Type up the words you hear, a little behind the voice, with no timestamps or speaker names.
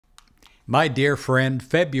My dear friend,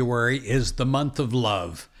 February is the month of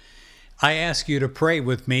love. I ask you to pray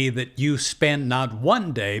with me that you spend not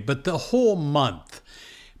one day, but the whole month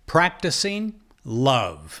practicing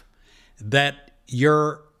love, that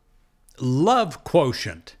your love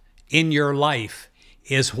quotient in your life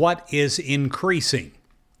is what is increasing.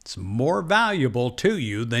 It's more valuable to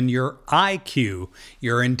you than your IQ,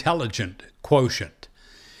 your intelligent quotient.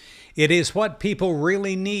 It is what people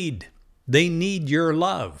really need. They need your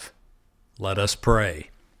love. Let us pray.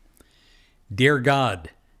 Dear God,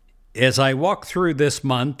 as I walk through this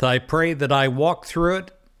month, I pray that I walk through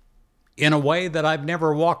it in a way that I've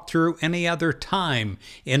never walked through any other time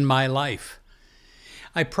in my life.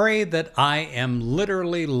 I pray that I am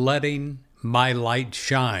literally letting my light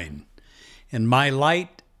shine, and my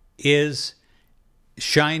light is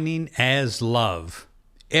shining as love.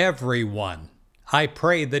 Everyone, I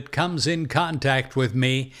pray, that comes in contact with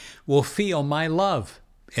me will feel my love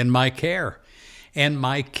and my care and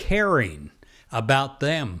my caring about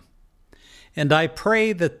them. And I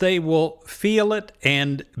pray that they will feel it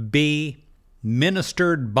and be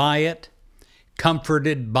ministered by it,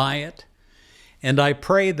 comforted by it. And I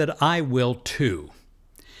pray that I will too.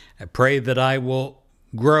 I pray that I will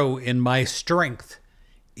grow in my strength,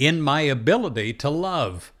 in my ability to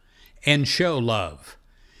love and show love.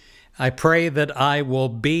 I pray that I will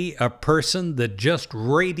be a person that just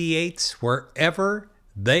radiates wherever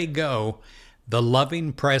they go the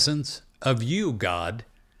loving presence of you, God.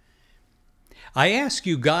 I ask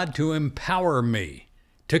you, God, to empower me,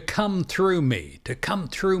 to come through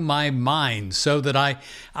my mind so that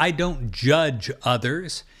I don't judge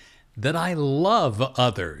others, that I love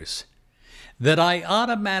others, that I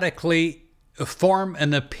automatically form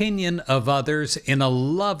an opinion of others in a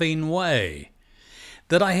loving way,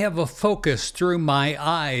 that I have a focus through my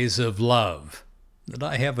eyes of love, that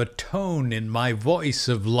I have a tone in my voice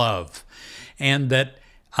of love, and that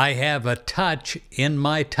I have a touch in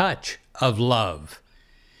my touch of love.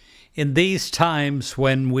 In these times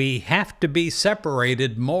when we have to be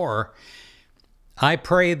separated more, I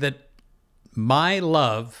pray that my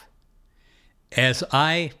love, as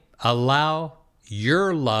I allow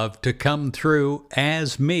your love to come through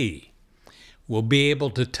as me, will be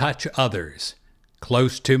able to touch others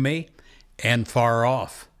close to me and far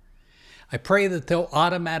off. I pray that they'll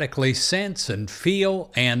automatically sense and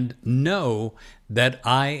feel and know that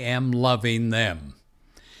I am loving them.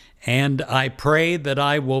 And I pray that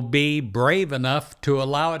I will be brave enough to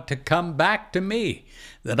allow it to come back to me,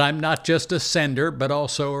 that I'm not just a sender, but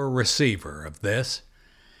also a receiver of this,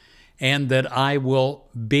 and that I will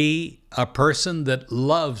be a person that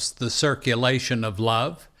loves the circulation of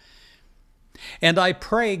love. And I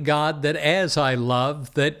pray, God, that as I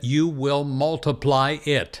love, that you will multiply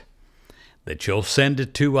it, that you'll send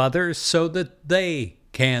it to others so that they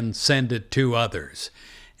can send it to others,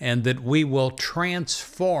 and that we will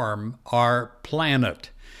transform our planet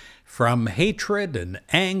from hatred and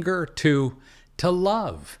anger to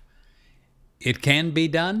love. It can be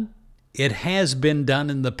done. It has been done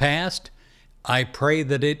in the past. I pray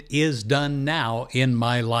that it is done now in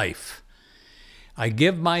my life. I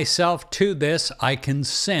give myself to this. I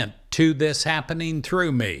consent to this happening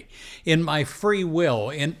through me, in my free will,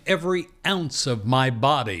 in every ounce of my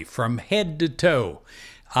body, from head to toe.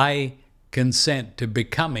 I consent to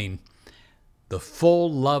becoming the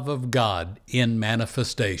full love of God in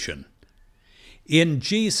manifestation. In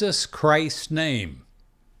Jesus Christ's name,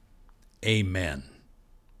 amen.